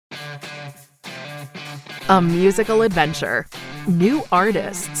A musical adventure. New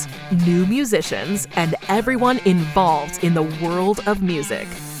artists, new musicians, and everyone involved in the world of music.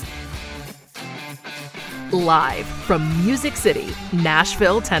 Live from Music City,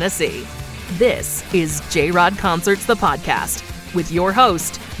 Nashville, Tennessee. This is J-Rod Concerts, the podcast, with your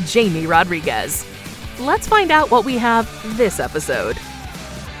host, Jamie Rodriguez. Let's find out what we have this episode.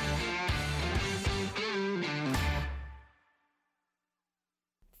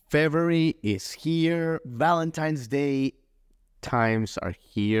 February is here. Valentine's Day times are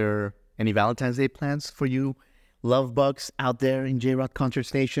here. Any Valentine's Day plans for you love bugs out there in J-Rod Concert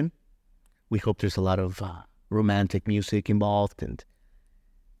Station? We hope there's a lot of romantic music involved and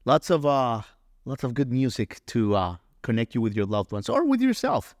lots of good music to connect you with your loved ones or with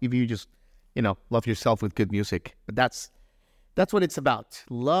yourself if you just, love yourself with good music. But that's what it's about.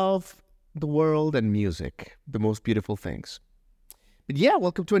 Love, the world, and music, the most beautiful things. But yeah,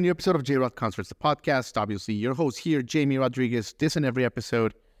 welcome to a new episode of J-Rod Concerts, the podcast. Obviously, your host here, Jamie Rodriguez, this and every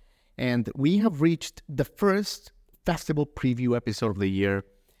episode. And we have reached the first festival preview episode of the year.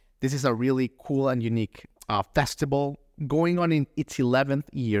 This is a really cool and unique festival going on in its 11th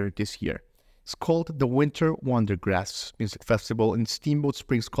year this year. It's called the WinterWonderGrass Music Festival in Steamboat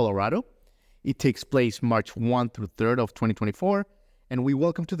Springs, Colorado. It takes place March 1 through 3rd of 2024. And we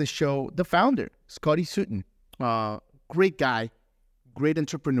welcome to the show the founder, Scotty. Great guy. Great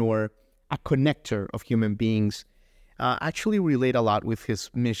entrepreneur, a connector of human beings, actually relate a lot with his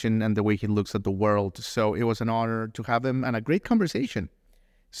mission and the way he looks at the world. So it was an honor to have him and a great conversation.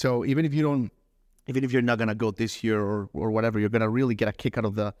 So even if you're not going to go this year or whatever, you're going to really get a kick out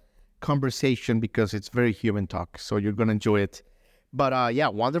of the conversation because it's very human talk. So you're going to enjoy it. But yeah,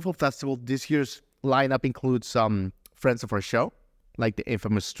 wonderful festival. This year's lineup includes some friends of our show, like the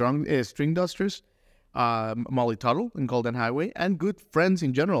infamous String Dusters, Molly Tuttle and Golden Highway, and good friends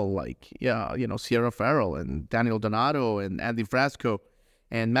in general, like Sierra Farrell and Daniel Donato and Andy Frasco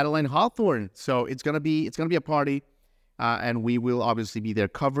and Madeline Hawthorne. So it's gonna be a party, and we will obviously be there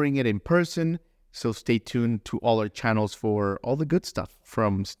covering it in person. So stay tuned to all our channels for all the good stuff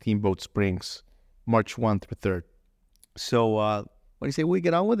from Steamboat Springs, March 1 through 3rd. So what do you say we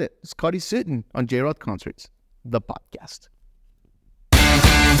get on with it? Scotty Sutton on J-Rod Concerts, the podcast.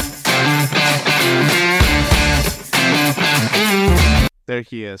 There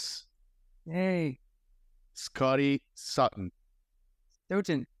he is. Hey. Scotty Sutton.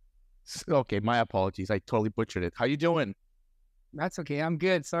 Stoughton. Okay, my apologies. I totally butchered it. How you doing? That's okay. I'm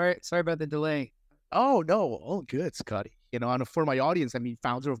good. Sorry about the delay. Oh, no. All good, Scotty. And for my audience,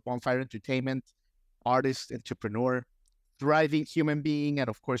 founder of Bonfire Entertainment, artist, entrepreneur, thriving human being, and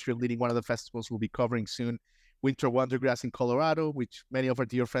of course, you're leading one of the festivals we'll be covering soon, WinterWonderGrass in Colorado, which many of our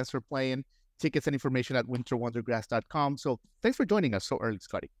dear friends are playing. Tickets and information at WinterWonderGrass.com. So thanks for joining us so early,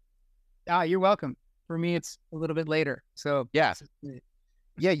 Scotty. You're welcome. For me, it's a little bit later. So yeah,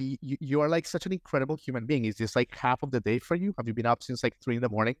 you are like such an incredible human being. Is this like half of the day for you? Have you been up since like 3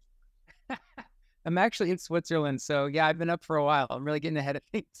 a.m? I'm actually in Switzerland. So yeah, I've been up for a while. I'm really getting ahead of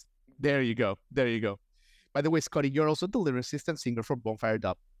things. There you go. By the way, Scotty, you're also the lyricist and singer for Bonfire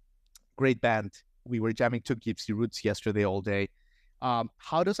Dub. Great band. We were jamming to Gypsy Roots yesterday all day.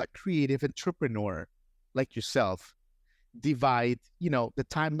 How does a creative entrepreneur like yourself divide, the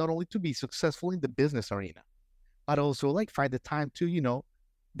time not only to be successful in the business arena, but also like find the time to,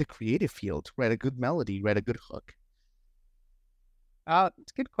 the creative field, write a good melody, write a good hook?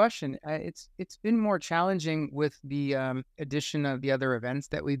 It's a good question. It's been more challenging with the addition of the other events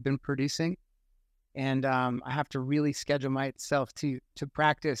that we've been producing. And I have to really schedule myself to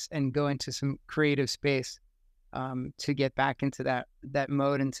practice and go into some creative space to get back into that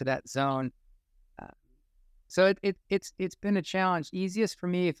mode, into that zone. So it's been a challenge. Easiest for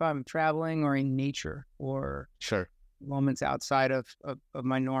me if I'm traveling or in nature or sure moments outside of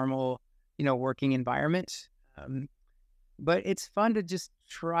my normal, working environment. But it's fun to just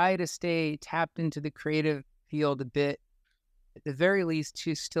try to stay tapped into the creative field a bit, at the very least,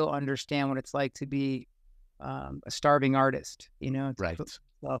 to still understand what it's like to be a starving artist, right. Put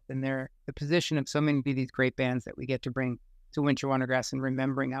myself in the position of so many of these great bands that we get to bring to WinterWonderGrass, and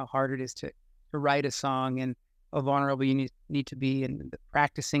remembering how hard it is to write a song and how vulnerable you need to be, and the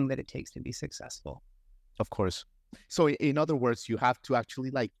practicing that it takes to be successful. Of course. So in other words, you have to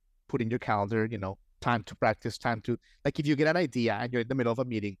actually like put in your calendar, time to practice, time to, like, if you get an idea and you're in the middle of a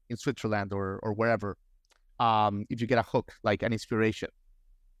meeting in Switzerland or wherever, if you get a hook, like an inspiration,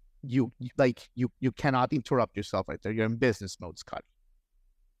 you cannot interrupt yourself right there. You're in business mode, Scotty.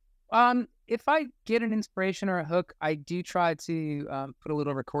 If I get an inspiration or a hook, I do try to put a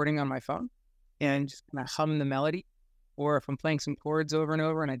little recording on my phone and just kind of hum the melody. or if I'm playing some chords over and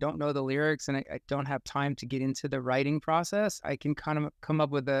over and I don't know the lyrics and I don't have time to get into the writing process, I can kind of come up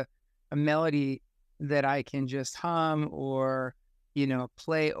with a melody that I can just hum or,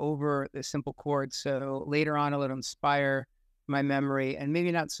 play over the simple chords. So later on, it'll inspire my memory and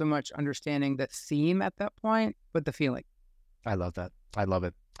maybe not so much understanding the theme at that point, but the feeling. I love that. I love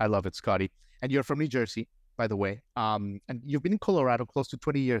it. I love it, Scotty. And you're from New Jersey, by the way. And you've been in Colorado close to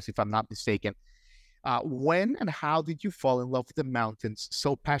 20 years, if I'm not mistaken. When and how did you fall in love with the mountains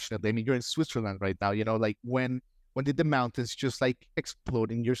so passionately? I mean, you're in Switzerland right now, like when did the mountains just like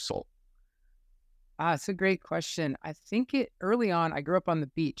explode in your soul? It's a great question. I think early on, I grew up on the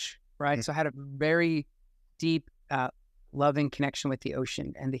beach, right? Mm-hmm. So I had a very deep, loving connection with the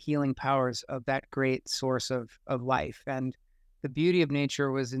ocean and the healing powers of that great source of life. And the beauty of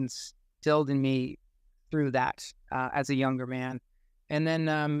nature was instilled in me through that as a younger man. And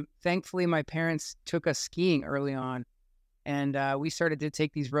then thankfully, my parents took us skiing early on. And we started to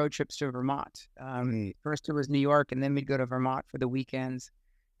take these road trips to Vermont. First it was New York, and then we'd go to Vermont for the weekends.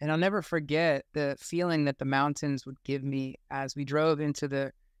 And I'll never forget the feeling that the mountains would give me as we drove into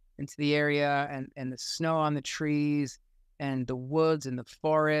the area and the snow on the trees and the woods and the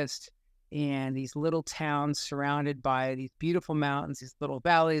forest and these little towns surrounded by these beautiful mountains, these little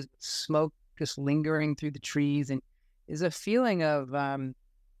valleys, with smoke just lingering through the trees. And is a feeling of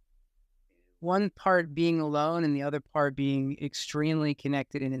one part being alone and the other part being extremely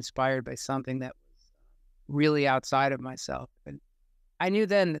connected and inspired by something that was really outside of myself. And I knew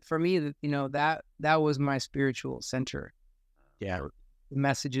then that for me that that was my spiritual center. Yeah. The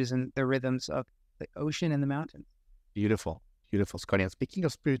messages and the rhythms of the ocean and the mountains. Beautiful, beautiful, Scotty. And speaking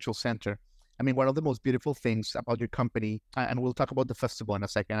of spiritual center, I mean, one of the most beautiful things about your company, and we'll talk about the festival in a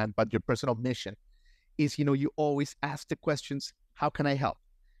second, but your personal mission is, you always ask the questions, how can I help?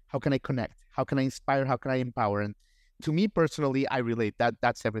 How can I connect? How can I inspire? How can I empower? And to me personally, I relate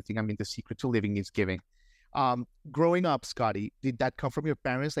that's everything. I mean, the secret to living is giving. Growing up, Scotty, did that come from your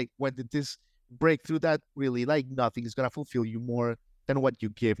parents? Like, when did this breakthrough that really like nothing is going to fulfill you more than what you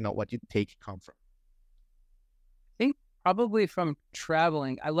give, not what you take, come from? I think probably from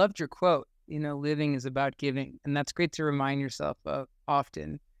traveling. I loved your quote, living is about giving. And that's great to remind yourself of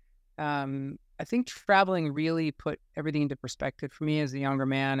often. I think traveling really put everything into perspective for me as a younger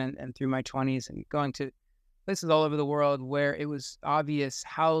man and through my 20s and going to places all over the world where it was obvious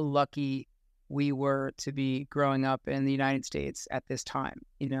how lucky we were to be growing up in the United States at this time.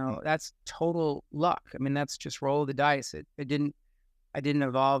 That's total luck. I mean, that's just roll of the dice. I didn't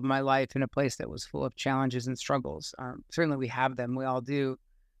evolve my life in a place that was full of challenges and struggles. Certainly we have them, we all do,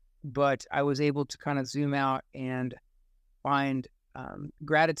 but I was able to kind of zoom out and find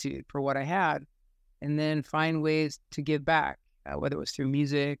gratitude for what I had, and then find ways to give back, whether it was through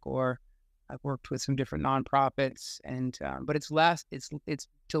music or I've worked with some different nonprofits. And but it's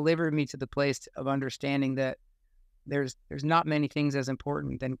delivered me to the place of understanding that there's not many things as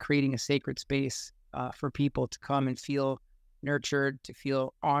important than creating a sacred space for people to come and feel nurtured, to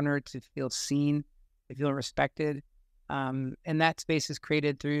feel honored, to feel seen, to feel respected. And that space is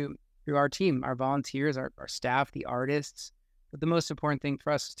created through our team, our volunteers, our staff, the artists. But the most important thing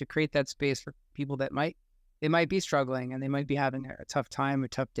for us is to create that space for people that might be struggling and they might be having a tough time, a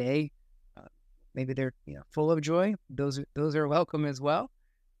tough day. Maybe they're full of joy. Those are welcome as well.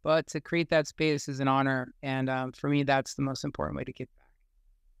 But to create that space is an honor, and for me, that's the most important way to give back.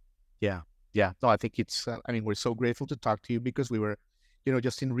 Yeah, yeah. No, I think it's. I mean, we're so grateful to talk to you because we were,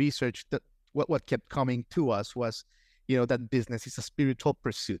 just in research that what kept coming to us was, that business is a spiritual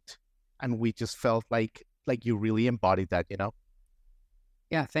pursuit, and we just felt like you really embodied that.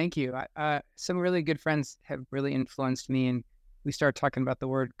 Yeah, thank you. Some really good friends have really influenced me, and we started talking about the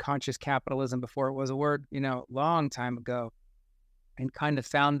word conscious capitalism before it was a word, long time ago, and kind of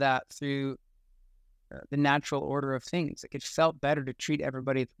found that through the natural order of things. Like, it felt better to treat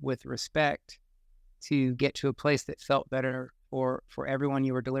everybody with respect, to get to a place that felt better for everyone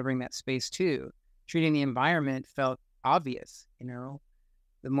you were delivering that space to. Treating the environment felt obvious.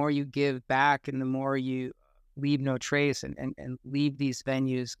 The more you give back and the more you leave no trace and leave these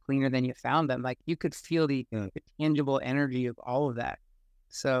venues cleaner than you found them, like, you could feel the tangible energy of all of that.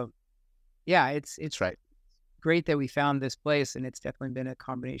 So yeah, it's right. Great that we found this place, and it's definitely been a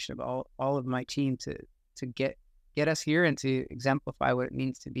combination of all of my team to get us here and to exemplify what it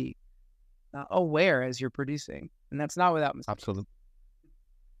means to be aware as you're producing. And that's not without mistake. Absolutely.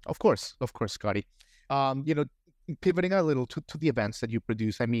 Of course, Scotty. Pivoting a little to the events that you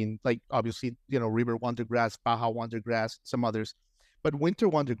produce. I mean, like, obviously, River Wondergrass, Baja Wondergrass, some others, but Winter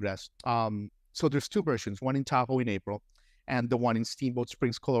Wondergrass. So there's two versions, one in Tahoe in April and the one in Steamboat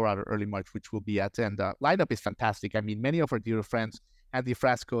Springs, Colorado, early March, which we'll be at. And lineup is fantastic. I mean, many of our dear friends, Andy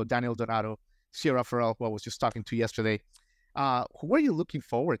Frasco, Daniel Donato, Sierra Farrell, who I was just talking to yesterday. Who are you looking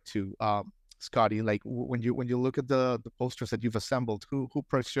forward to, Scotty? Like when you look at the posters that you've assembled, who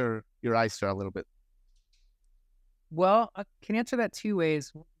perks your eyes there a little bit? Well, I can answer that two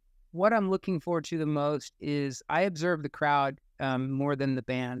ways. What I'm looking forward to the most is I observe the crowd more than the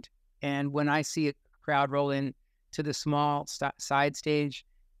band. And when I see a crowd roll in to the small side stage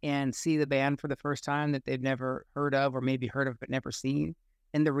and see the band for the first time that they've never heard of, or maybe heard of but never seen,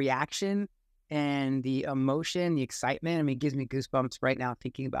 and the reaction and the emotion, the excitement, I mean, it gives me goosebumps right now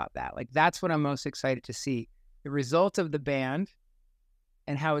thinking about that. Like, that's what I'm most excited to see. The result of the band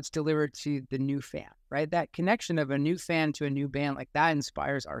and how it's delivered to the new fan, right? That connection of a new fan to a new band, like that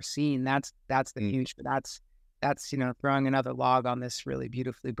inspires our scene. That's the huge, but that's, you know, throwing another log on this really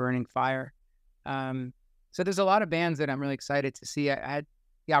beautifully burning fire. So there's a lot of bands that I'm really excited to see. I had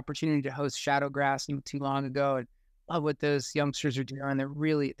the opportunity to host Shadowgrass not too long ago, and love what those youngsters are doing. They're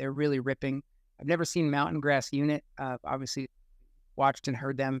really ripping. I've never seen Mountain Grass Unit. Obviously watched and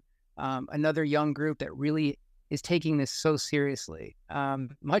heard them. Another young group that really is taking this so seriously,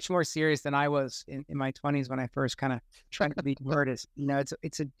 much more serious than I was in my 20s when I first kind of tried to be an artist. You know,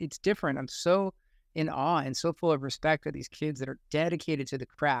 it's different. I'm so in awe and so full of respect for these kids that are dedicated to the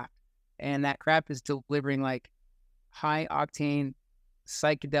craft, and that craft is delivering like high octane,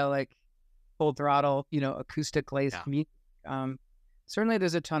 psychedelic, full throttle, you know, acoustic laced music. Certainly,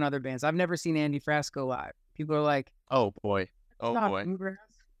 there's a ton of other bands. I've never seen Andy Frasco live. People are like, "Oh boy, you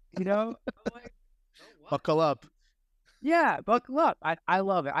know." I'm like, buckle up. Yeah, buckle up. I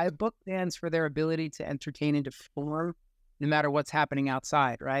love it. I book bands for their ability to entertain and to perform no matter what's happening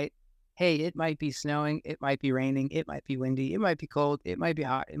outside, right? Hey, it might be snowing, it might be raining, it might be windy, it might be cold, it might be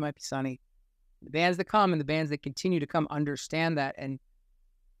hot, it might be sunny. The bands that come and the bands that continue to come understand that and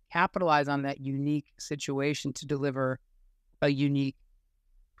capitalize on that unique situation to deliver a unique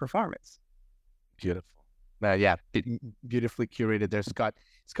performance. Beautiful. Yeah, beautifully curated there, Scott.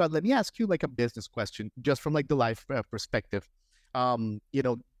 Scott, let me ask you like a business question, just from like the live perspective. You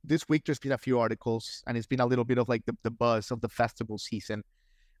know, this week there's been a few articles, and it's been a little bit of like the buzz of the festival season.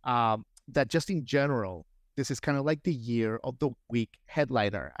 That just in general, this is kind of like the year of the week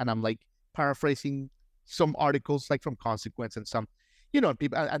headliner, and I'm like paraphrasing some articles like from Consequence and some, you know,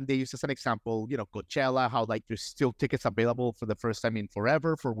 people, and they use as an example, you know, Coachella, how like there's still tickets available for the first time in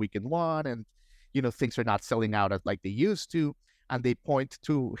forever for weekend one, and you know, things are not selling out as like they used to. And they point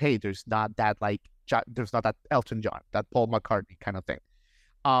to, hey, there's not that Elton John, that Paul McCartney kind of thing.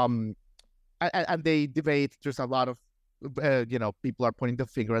 And they debate. There's a lot of, you know, people are pointing the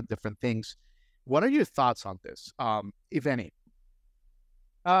finger at different things. What are your thoughts on this, if any?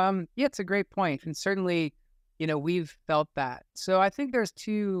 Yeah, it's a great point. And certainly, you know, we've felt that. So I think there's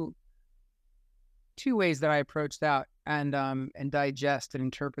two ways that I approach that and digest and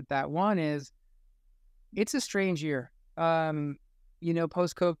interpret that. One is, it's a strange year. You know,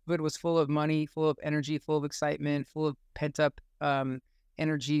 post-COVID was full of money, full of energy, full of excitement, full of pent-up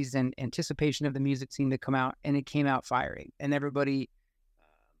energies and anticipation of the music scene to come out, and it came out firing. And everybody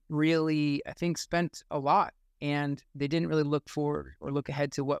really, I think, spent a lot, and they didn't really look forward or look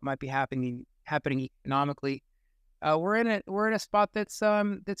ahead to what might be happening economically. We're in a spot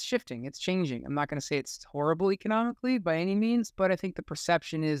that's shifting. It's changing. I'm not going to say it's horrible economically by any means, but I think the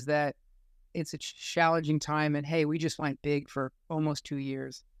perception is that it's a challenging time, and hey, we just went big for almost 2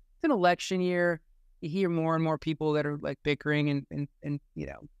 years. It's an election year. You hear more and more people that are like bickering and you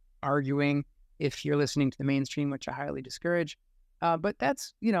know, arguing if you're listening to the mainstream, which I highly discourage. But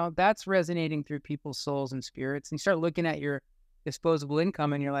that's, you know, that's resonating through people's souls and spirits. And you start looking at your disposable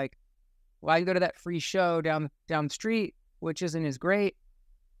income and you're like, well, I can go to that free show down the street, which isn't as great,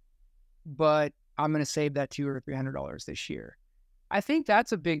 but I'm going to save that $200 or $300 this year. I think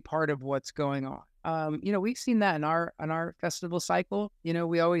that's a big part of what's going on. You know, we've seen that in our festival cycle. You know,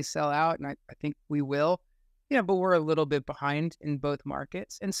 we always sell out, and I think we will, you know, but we're a little bit behind in both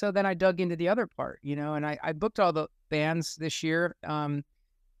markets. And so then I dug into the other part, you know, and I booked all the bands this year,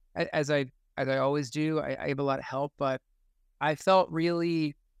 as I always do. I have a lot of help, but I felt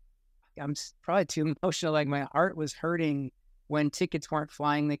really, I'm probably too emotional. Like my heart was hurting when tickets weren't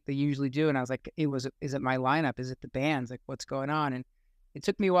flying like they usually do. And I was like, is it my lineup? Is it the bands? Like, what's going on? And it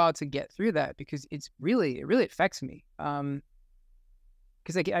took me a while to get through that because it really affects me.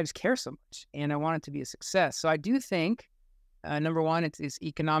 Because I just care so much and I want it to be a success. So I do think, number one, it's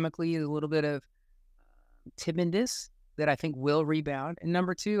economically a little bit of timidness that I think will rebound. And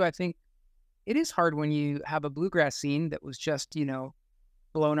number two, I think it is hard when you have a bluegrass scene that was just, you know,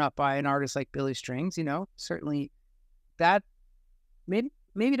 blown up by an artist like Billy Strings, you know, certainly that maybe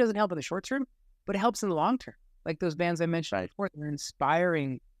it doesn't help in the short term, but it helps in the long term. Like those bands I mentioned before, they're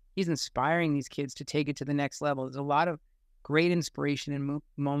inspiring. He's inspiring these kids to take it to the next level. There's a lot of great inspiration and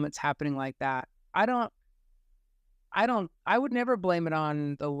moments happening like that. I would never blame it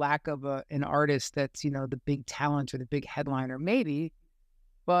on the lack of an artist that's, the big talent or the big headliner, maybe.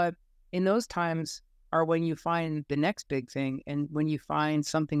 But in those times are when you find the next big thing, and when you find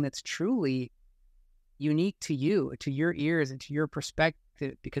something that's truly unique to you, to your ears, and to your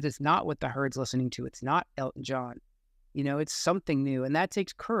perspective, because it's not what the herd's listening to. It's not Elton John. It's something new, and that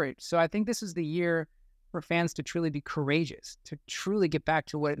takes courage. So I think this is the year for fans to truly be courageous, to truly get back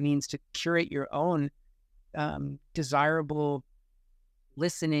to what it means to curate your own desirable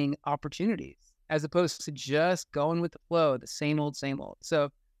listening opportunities, as opposed to just going with the flow, the same old, same old. So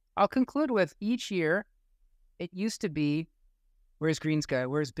I'll conclude with, each year, it used to be, where's Green Sky?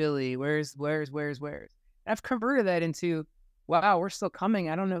 Where's Billy? Where's? I've converted that into, wow, we're still coming.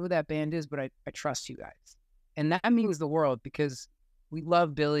 I don't know who that band is, but I trust you guys. And that means the world, because we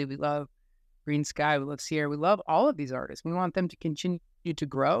love Billy, we love Green Sky, we love Sierra, we love all of these artists. We want them to continue to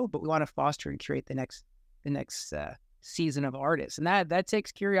grow, but we want to foster and curate the next season of artists. And that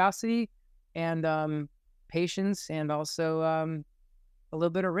takes curiosity and patience, and also a little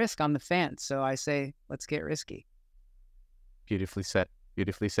bit of risk on the fans. So I say, let's get risky. Beautifully said.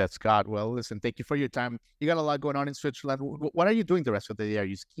 Beautifully said, Scott. Well, listen, thank you for your time. You got a lot going on in Switzerland. What are you doing the rest of the day? Are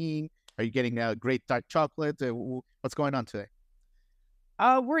you skiing? Are you getting great dark chocolate? What's going on today?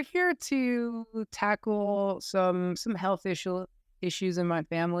 We're here to tackle some health issues in my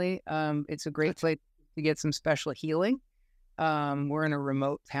family. It's a great place to get some special healing. We're in a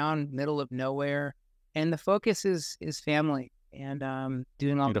remote town, middle of nowhere, and the focus is family, and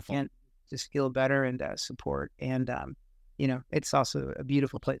doing all we can to just feel better and support. And it's also a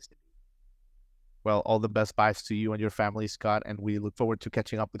beautiful place to be. Well, all the best vibes to you and your family, Scott, and we look forward to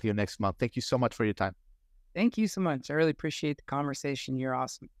catching up with you next month. Thank you so much for your time. Thank you so much. I really appreciate the conversation. You're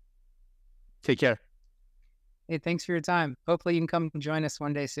awesome. Take care. Hey, thanks for your time. Hopefully you can come and join us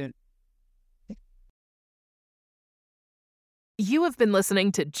one day soon. You have been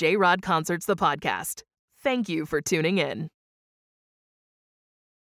listening to J-Rod Concerts, the podcast. Thank you for tuning in.